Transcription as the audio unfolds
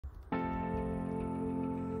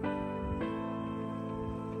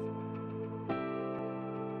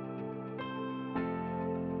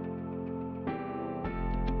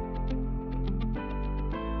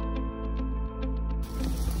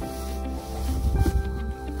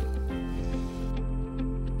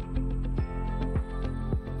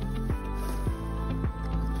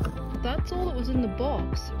in the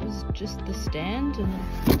box. It was just the stand and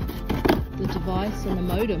the device and the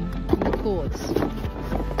modem and the cords.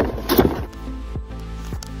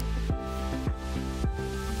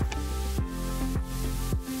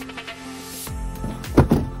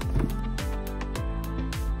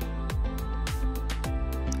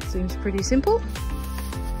 Seems pretty simple.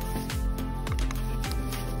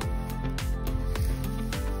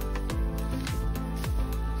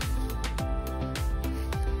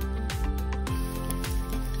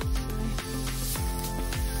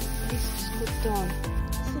 On.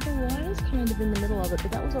 So the wire's kind of in the middle of it,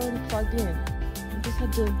 but that was already plugged in. I just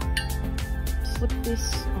had to slip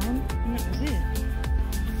this on and that was it.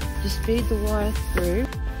 Just feed the wire through,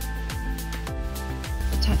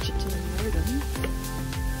 attach it to the modem.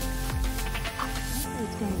 Hopefully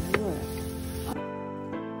it's going to work.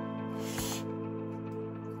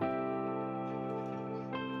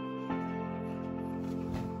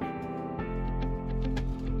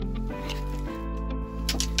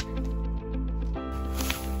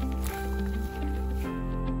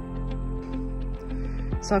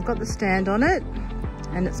 So I've got the stand on it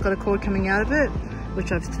and it's got a cord coming out of it,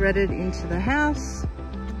 which I've threaded into the house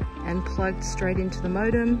and plugged straight into the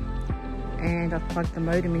modem, and I've plugged the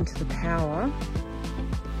modem into the power.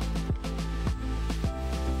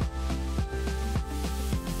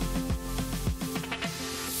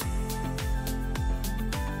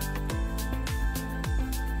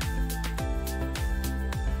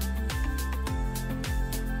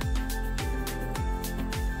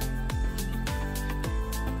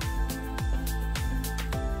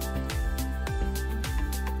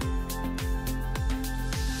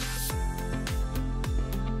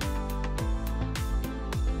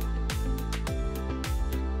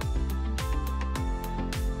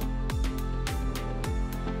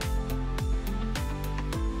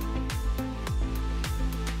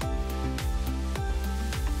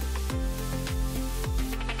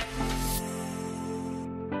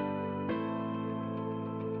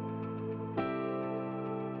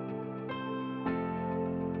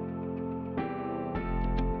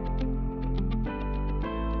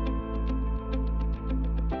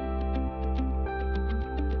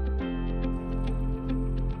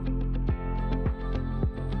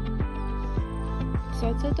 So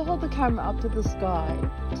I said to hold the camera up to the sky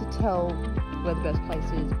to tell where the best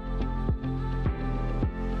place is.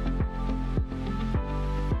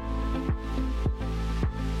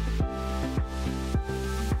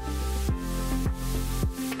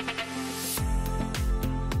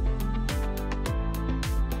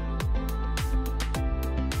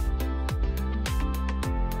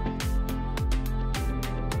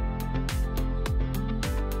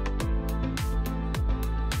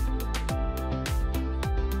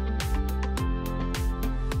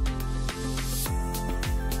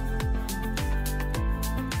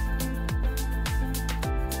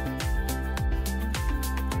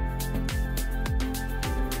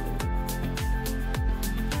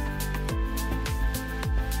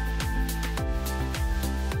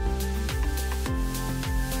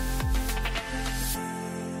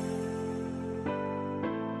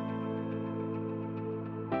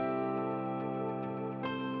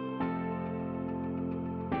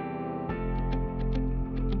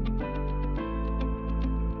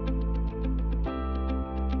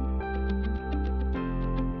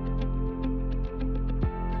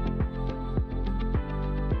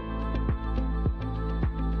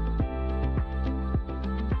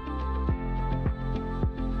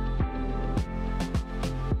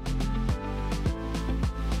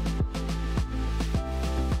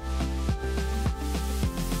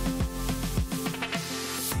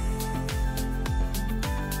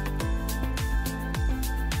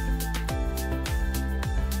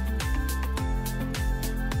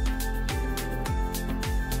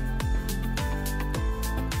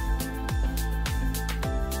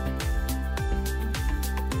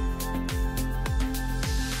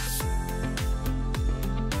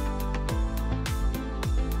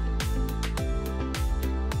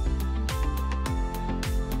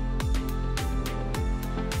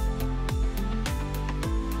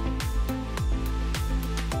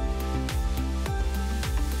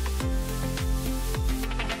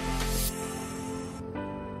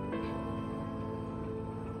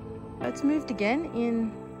 It's moved again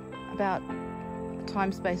in about a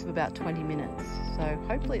time space of about 20 minutes. So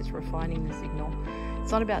hopefully it's refining the signal.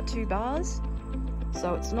 It's on about 2 bars,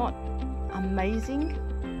 so it's not amazing,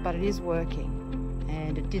 but it is working.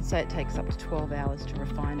 And it did say it takes up to 12 hours to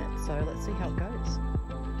refine it. So let's see how it goes.